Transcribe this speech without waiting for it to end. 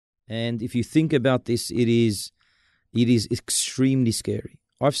And if you think about this, it is extremely scary.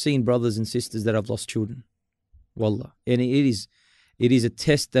 I've seen brothers and sisters that have lost children. Wallah. And it is a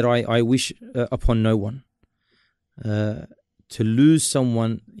test that I wish upon no one. To lose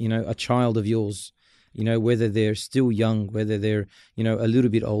someone, a child of yours, whether they're still young, whether they're, a little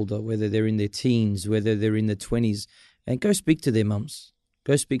bit older, whether they're in their teens, whether they're in their 20s, and go speak to their mums.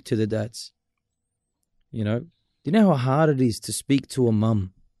 Go speak to their dads. Do you know how hard it is to speak to a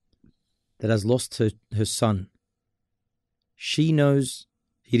mum that has lost her son? She knows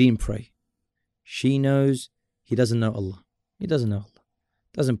he didn't pray. She knows he doesn't know Allah. He doesn't know Allah.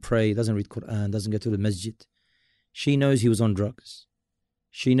 Doesn't pray, doesn't read Quran, doesn't go to the masjid. She knows he was on drugs.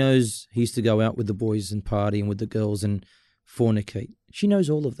 She knows he used to go out with the boys and party and with the girls and fornicate. She knows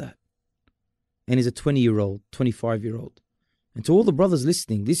all of that. And he's a 20-year-old, 25-year-old. And to all the brothers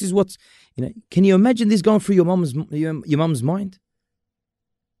listening, this is what's, can you imagine this going through your mum's mind?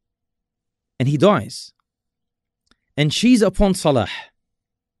 And he dies. And she's upon salah.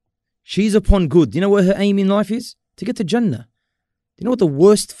 She's upon good. Do you know what her aim in life is? To get to Jannah. Do you know what the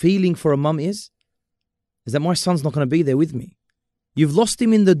worst feeling for a mum is? Is that my son's not going to be there with me. You've lost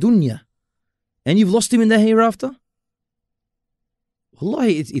him in the dunya. And you've lost him in the hereafter.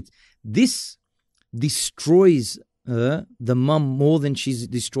 Wallahi, this destroys the mum more than she's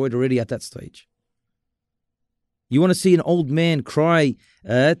destroyed already at that stage. You want to see an old man cry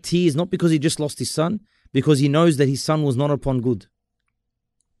tears, not because he just lost his son, because he knows that his son was not upon good.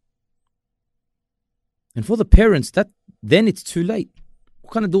 And for the parents, then it's too late.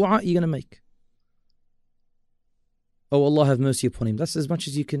 What kind of dua are you going to make? Oh, Allah have mercy upon him. That's as much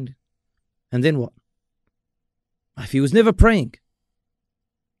as you can do. And then what? If he was never praying,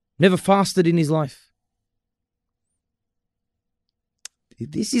 never fasted in his life.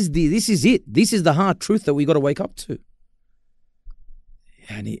 This is it. This is the hard truth that we got to wake up to.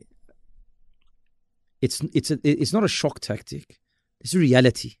 And it's not a shock tactic. It's a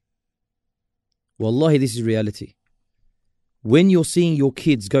reality. Wallahi, this is reality. When you're seeing your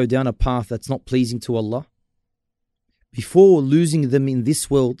kids go down a path that's not pleasing to Allah, before losing them in this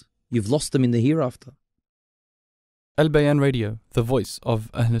world, you've lost them in the hereafter. Albayan Radio, the voice of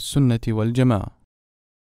Ahl Sunnati wal Jama'ah.